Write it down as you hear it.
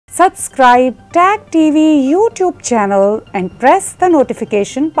Subscribe Tag TV YouTube channel and press the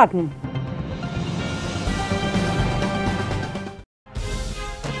notification button.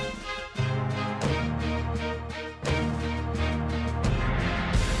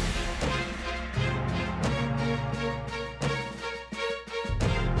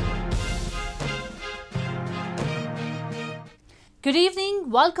 Good evening,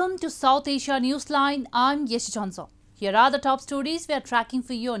 welcome to South Asia Newsline. I'm Yeshi Johnson. Here are the top stories we are tracking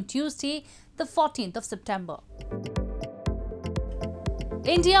for you on Tuesday, the 14th of September.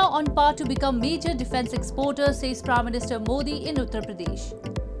 India on par to become major defence exporter, says Prime Minister Modi in Uttar Pradesh.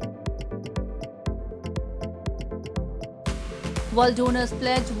 World donors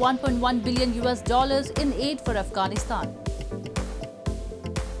pledge $1.1 billion in aid for Afghanistan.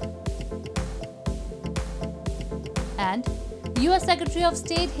 And US Secretary of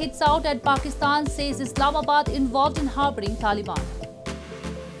State hits out at Pakistan, says Islamabad involved in harboring Taliban.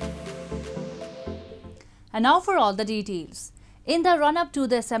 And now for all the details. In the run-up to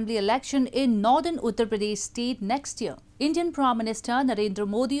the assembly election in northern Uttar Pradesh state next year, Indian Prime Minister Narendra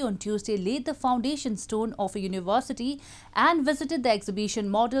Modi on Tuesday laid the foundation stone of a university and visited the exhibition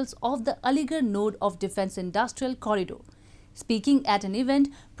models of the Aligarh node of Defence Industrial Corridor. Speaking at an event,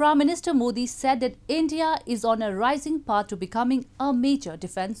 Prime Minister Modi said that India is on a rising path to becoming a major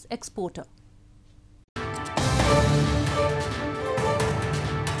defence exporter.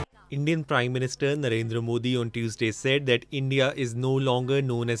 Indian Prime Minister Narendra Modi on Tuesday said that India is no longer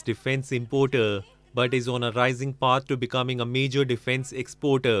known as defence importer, but is on a rising path to becoming a major defence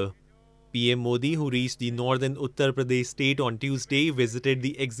exporter. PM Modi, who reached the northern Uttar Pradesh state on Tuesday, visited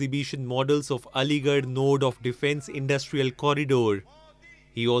the exhibition models of Aligarh node of Defence Industrial Corridor.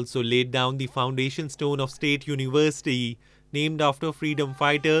 He also laid down the foundation stone of State University, named after freedom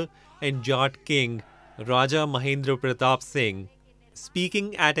fighter and Jat King, Raja Mahendra Pratap Singh.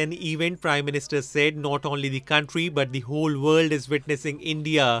 Speaking at an event, Prime Minister said not only the country but the whole world is witnessing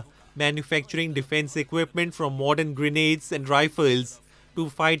India manufacturing defence equipment from modern grenades and rifles to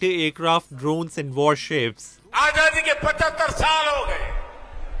fighter aircraft, drones and warships. आजादी के 75 साल हो गए,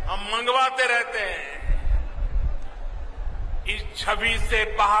 हम मंगवाते रहते हैं। इस छवि से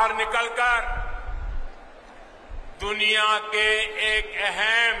बाहर निकलकर दुनिया के एक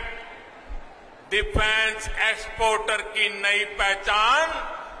अहम डिफेंस एक्सपोर्टर की नई पहचान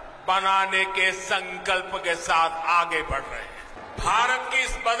बनाने के संकल्प के साथ आगे बढ़ रहे हैं। भारत की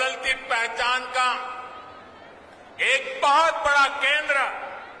इस बदलती पहचान का एक बहुत बड़ा केंद्र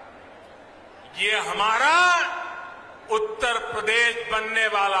ये हमारा उत्तर प्रदेश बनने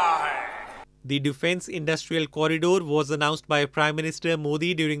वाला है। The Defence Industrial Corridor was announced by Prime Minister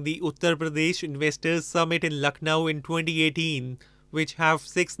Modi during the Uttar Pradesh Investors Summit in Lucknow in 2018, which have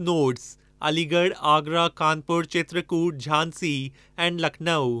 6 nodes: Aligarh, Agra, Kanpur, Chitrakoot, Jhansi and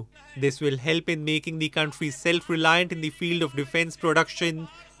Lucknow. This will help in making the country self-reliant in the field of defence production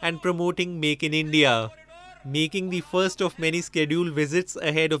and promoting Make in India. Making the first of many scheduled visits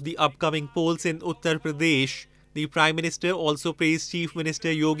ahead of the upcoming polls in Uttar Pradesh, the Prime Minister also praised Chief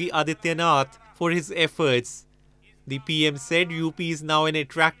Minister Yogi Adityanath for his efforts. The PM said UP is now an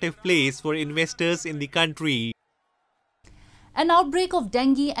attractive place for investors in the country. An outbreak of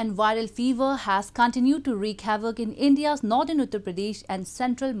dengue and viral fever has continued to wreak havoc in India's northern Uttar Pradesh and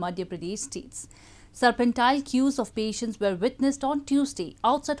central Madhya Pradesh states. Serpentine queues of patients were witnessed on Tuesday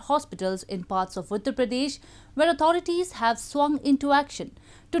outside hospitals in parts of Uttar Pradesh, where authorities have swung into action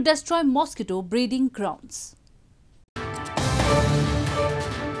to destroy mosquito breeding grounds.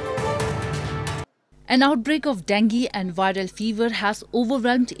 An outbreak of dengue and viral fever has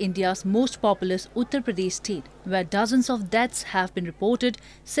overwhelmed India's most populous Uttar Pradesh state, where dozens of deaths have been reported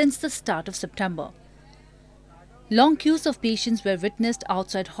since the start of September. Long queues of patients were witnessed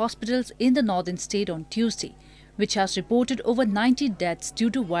outside hospitals in the northern state on Tuesday, which has reported over 90 deaths due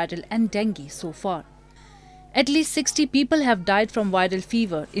to viral and dengue so far. At least 60 people have died from viral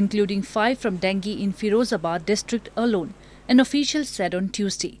fever, including 5 from dengue in Firozabad district alone, an official said on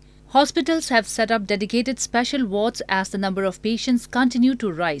Tuesday. Hospitals have set up dedicated special wards as the number of patients continue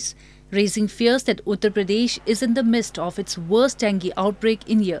to rise, raising fears that Uttar Pradesh is in the midst of its worst dengue outbreak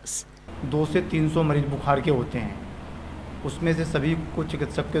in years. 200 से 300 मरीज बुखार के होते हैं, उसमें से सभी को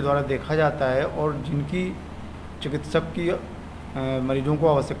चिकित्सक के द्वारा देखा जाता है और जिनकी चिकित्सक की मरीजों को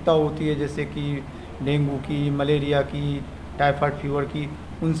आवश्यकता होती है, जैसे कि डेंगू की, मलेरिया की, टाइफाइड फीवर की,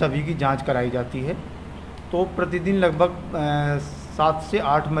 उन सभी की जांच कराई जाती है। तो प्रतिदिन लगभग 7 से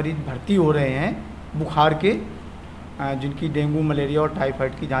 8 मरीज भर्ती हो रहे हैं बुखार के, जिनकी डेंगू, मलेरिया और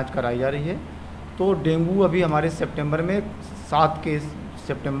टाइफाइड की जांच कराई जा रही है। तो डेंगू अभी हमारे सितंबर में 7 केस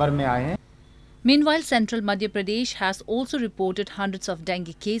सितंबर में आए हैं। Meanwhile, central Madhya Pradesh has also reported hundreds of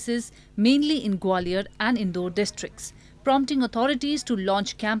dengue cases, mainly in Gwalior and Indore districts, prompting authorities to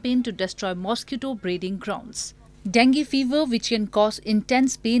launch campaign to destroy mosquito breeding grounds. Dengue fever, which can cause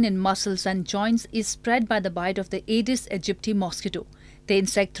intense pain in muscles and joints, is spread by the bite of the Aedes aegypti mosquito. The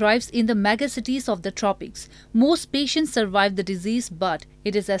insect thrives in the megacities of the tropics. Most patients survive the disease, but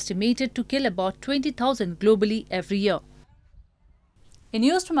it is estimated to kill about 20,000 globally every year. In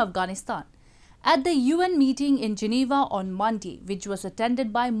news from Afghanistan, at the UN meeting in Geneva on Monday, which was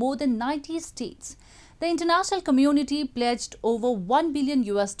attended by more than 90 states, the international community pledged over $1 billion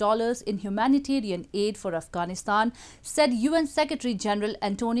in humanitarian aid for Afghanistan, said UN Secretary General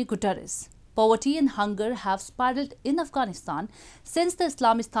Antonio Guterres. Poverty and hunger have spiraled in Afghanistan since the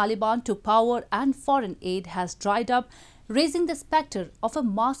Islamist Taliban took power, and foreign aid has dried up, raising the specter of a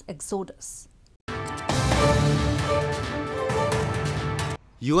mass exodus.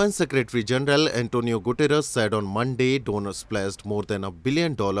 UN Secretary General Antonio Guterres said on Monday donors pledged more than $1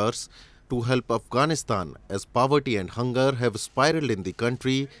 billion to help Afghanistan as poverty and hunger have spiraled in the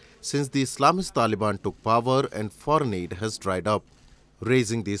country since the Islamist Taliban took power and foreign aid has dried up,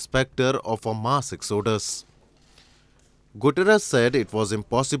 raising the specter of a mass exodus. Guterres said it was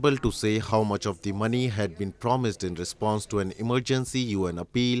impossible to say how much of the money had been promised in response to an emergency UN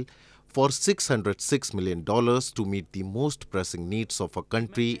appeal for $606 million to meet the most pressing needs of a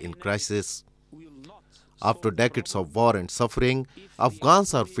country in crisis. After decades of war and suffering,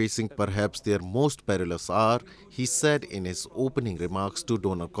 Afghans are facing perhaps their most perilous hour, he said in his opening remarks to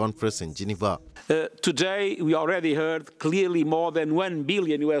donor conference in Geneva. Today, we already heard clearly more than $1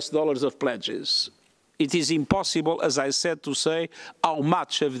 billion of pledges. It is impossible, as I said, to say how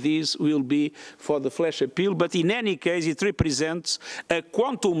much of this will be for the flash appeal, but in any case, it represents a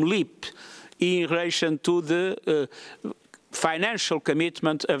quantum leap in relation to the financial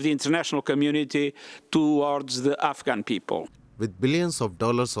commitment of the international community towards the Afghan people. With billions of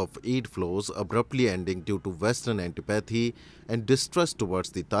dollars of aid flows abruptly ending due to Western antipathy and distrust towards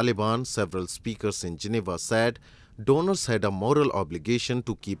the Taliban, several speakers in Geneva said donors had a moral obligation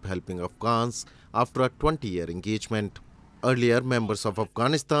to keep helping Afghans after a 20-year engagement. Earlier, members of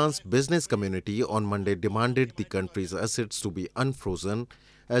Afghanistan's business community on Monday demanded the country's assets to be unfrozen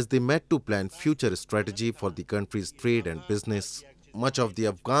as they met to plan future strategy for the country's trade and business. Much of the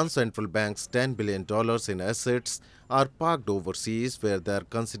Afghan central bank's $10 billion in assets are parked overseas, where they are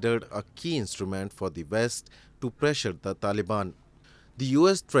considered a key instrument for the West to pressure the Taliban. The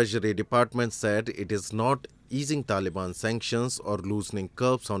U.S. Treasury Department said it is not easing Taliban sanctions or loosening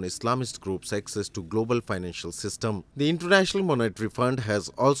curbs on Islamist groups' access to global financial system. The International Monetary Fund has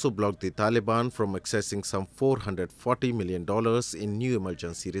also blocked the Taliban from accessing some $440 million in new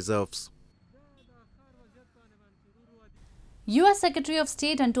emergency reserves. U.S. Secretary of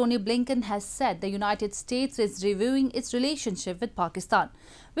State Antony Blinken has said the United States is reviewing its relationship with Pakistan,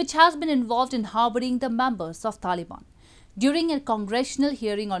 which has been involved in harboring the members of Taliban. During a congressional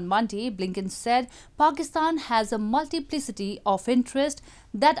hearing on Monday, Blinken said Pakistan has a multiplicity of interests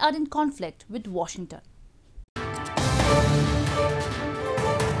that are in conflict with Washington.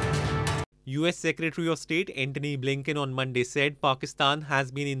 US Secretary of State Antony Blinken on Monday said Pakistan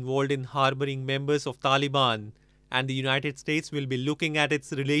has been involved in harboring members of Taliban, and the United States will be looking at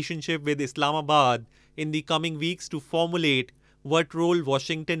its relationship with Islamabad in the coming weeks to formulate what role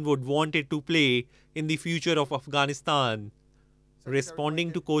Washington would want it to play in the future of Afghanistan.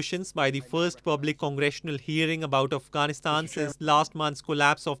 Responding to questions by the first public congressional hearing about Afghanistan since last month's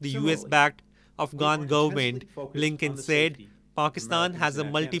collapse of the US-backed Afghan government, Blinken said Pakistan has a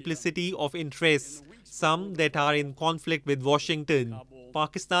multiplicity of interests, some that are in conflict with Washington.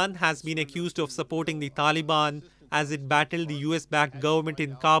 Pakistan has been accused of supporting the Taliban as it battled the US-backed government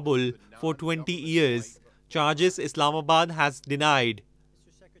in Kabul for 20 years. Charges Islamabad has denied.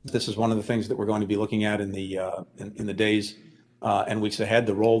 This is one of the things that we're going to be looking at in the days and weeks ahead,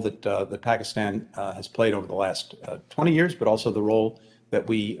 the role that Pakistan has played over the last 20 years, but also the role that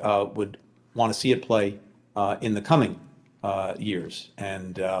we would want to see it play in the coming years,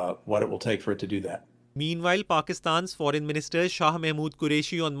 and what it will take for it to do that. Meanwhile, Pakistan's Foreign Minister Shah Mahmood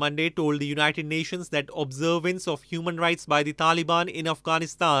Qureshi on Monday told the United Nations that observance of human rights by the Taliban in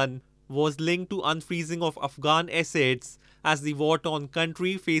Afghanistan was linked to unfreezing of Afghan assets as the war-torn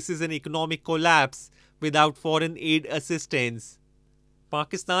country faces an economic collapse without foreign aid assistance.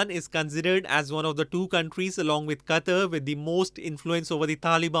 Pakistan is considered as one of the two countries along with Qatar with the most influence over the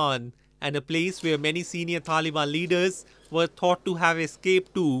Taliban, and a place where many senior Taliban leaders were thought to have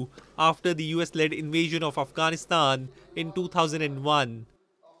escaped to after the US-led invasion of Afghanistan in 2001.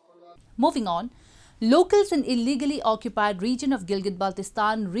 Moving on, Locals in illegally occupied region of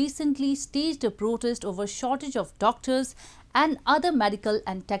Gilgit-Baltistan recently staged a protest over shortage of doctors and other medical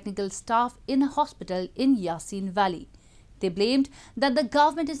and technical staff in a hospital in Yasin Valley. They blamed that the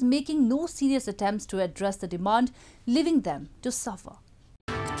government is making no serious attempts to address the demand, leaving them to suffer.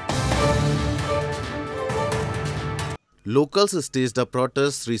 Locals staged a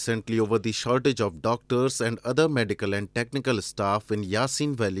protest recently over the shortage of doctors and other medical and technical staff in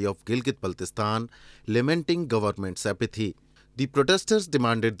Yasin Valley of Gilgit-Baltistan, lamenting government's apathy. The protesters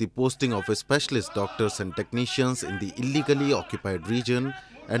demanded the posting of specialist doctors and technicians in the illegally occupied region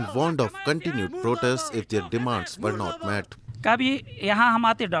and warned of continued protests if their demands were not met. कभी यहाँ हम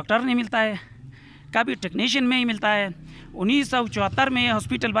आते doctor नहीं मिलता है, कभी technician नहीं मिलता है। 1974 में ये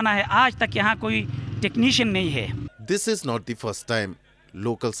हॉस्पिटल बना है, आज तक यहाँ कोई टेक्नीशियन नहीं है। This is not the first time.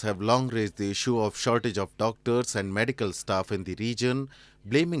 Locals have long raised the issue of shortage of doctors and medical staff in the region,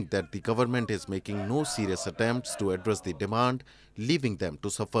 blaming that the government is making no serious attempts to address the demand, leaving them to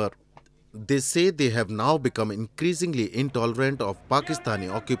suffer. They say they have now become increasingly intolerant of Pakistani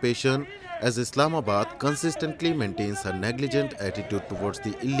occupation as Islamabad consistently maintains a negligent attitude towards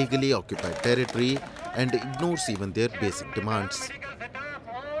the illegally occupied territory and ignores even their basic demands.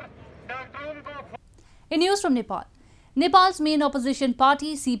 In news from Nepal, Nepal's main opposition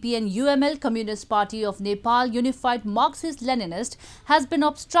party, CPN-UML, Communist Party of Nepal, Unified Marxist-Leninist, has been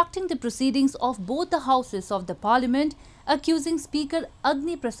obstructing the proceedings of both the houses of the parliament, accusing Speaker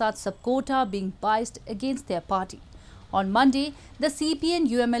Agni Prasad Sapkota being biased against their party. On Monday, the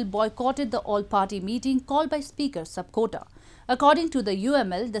CPN-UML boycotted the all-party meeting called by Speaker Sapkota. According to the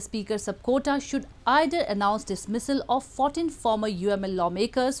UML, the Speaker Sapkota should either announce dismissal of 14 former UML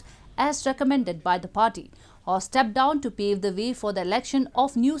lawmakers as recommended by the party, or step down to pave the way for the election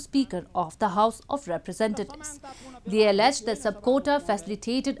of new Speaker of the House of Representatives. They alleged that Sapkota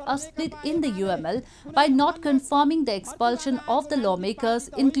facilitated a split in the UML by not confirming the expulsion of the lawmakers,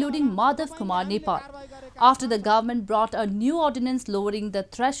 including Madhav Kumar Nepal. After the government brought a new ordinance lowering the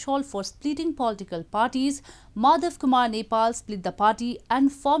threshold for splitting political parties, Madhav Kumar Nepal split the party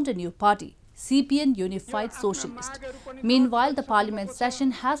and formed a new party, CPN Unified Socialist. Meanwhile, the parliament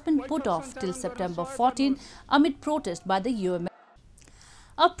session has been put off till September 14 amid protest by the UML.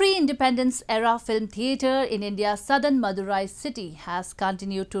 A pre-independence era film theatre in India's southern Madurai city has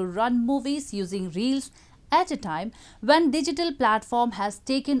continued to run movies using reels at a time when digital platform has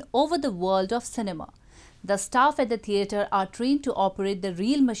taken over the world of cinema. The staff at the theatre are trained to operate the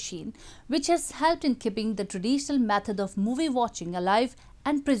reel machine, which has helped in keeping the traditional method of movie watching alive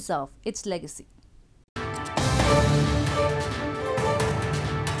and preserve its legacy.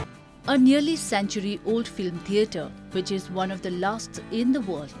 A nearly century-old film theatre, which is one of the last in the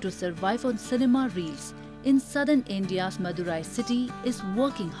world to survive on cinema reels in southern India's Madurai city, is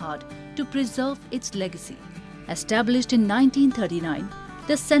working hard to preserve its legacy. Established in 1939,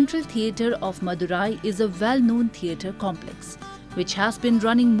 the Central Theatre of Madurai is a well-known theatre complex, which has been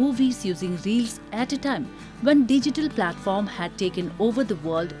running movies using reels at a time when digital platform had taken over the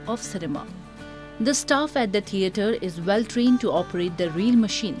world of cinema. The staff at the theatre is well trained to operate the reel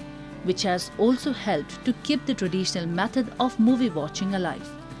machine, which has also helped to keep the traditional method of movie watching alive.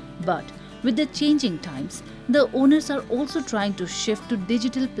 But with the changing times, the owners are also trying to shift to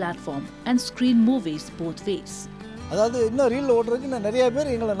digital platform and screen movies both ways. அதாவது இன்னும் reel ஓட்டுறதுக்கு நிறைய பேர்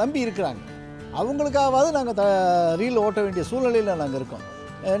எங்களை நம்பி இருக்கிறாங்க. அவங்களுக்காவது நாங்கள் reel ஓட்ட வேண்டிய சூழ்நிலையில் நாங்கள் இருக்கோம்.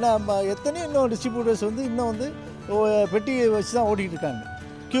 ஏன்னா எத்தனையோ இன்னும் டிஸ்ட்ரிபியூட்டர்ஸ் வந்து இன்னும் வந்து பெட்டி வச்சு தான் ஓட்டிகிட்டு இருக்காங்க.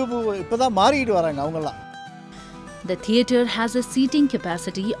 கியூப் இப்போ தான் மாறிக்கிட்டு வராங்க அவங்கெல்லாம். The theatre has a seating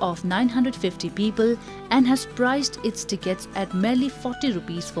capacity of 950 people and has priced its tickets at merely 40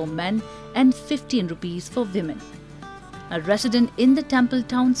 rupees for men and 15 rupees for women. A resident in the Temple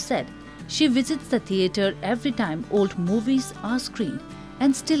town said she visits the theatre every time old movies are screened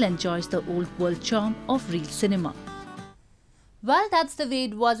and still enjoys the old world charm of real cinema. Well, that's the way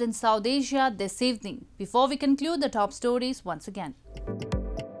it was in South Asia this evening. Before we conclude the top stories once again.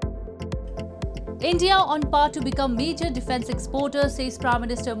 India on par to become major defence exporter, says Prime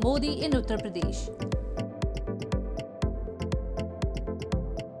Minister Modi in Uttar Pradesh.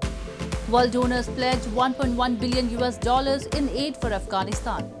 World donors pledge $1.1 billion in aid for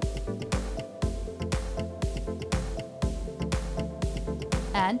Afghanistan.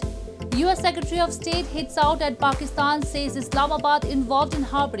 And US Secretary of State hits out at Pakistan, says Islamabad involved in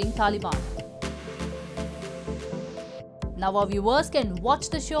harboring Taliban. Now our viewers can watch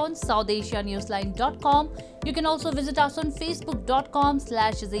the show on SouthAsiaNewsline.com. You can also visit us on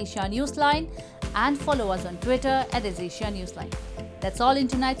Facebook.com/AsiaNewsline and follow us on Twitter @AsiaNewsline. That's all in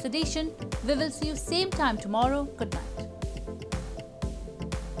tonight's edition. We will see you same time tomorrow. Good night.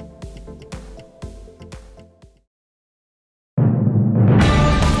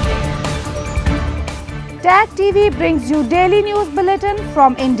 Track TV brings you daily news bulletin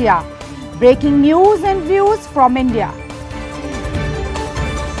from India. Breaking news and views from India.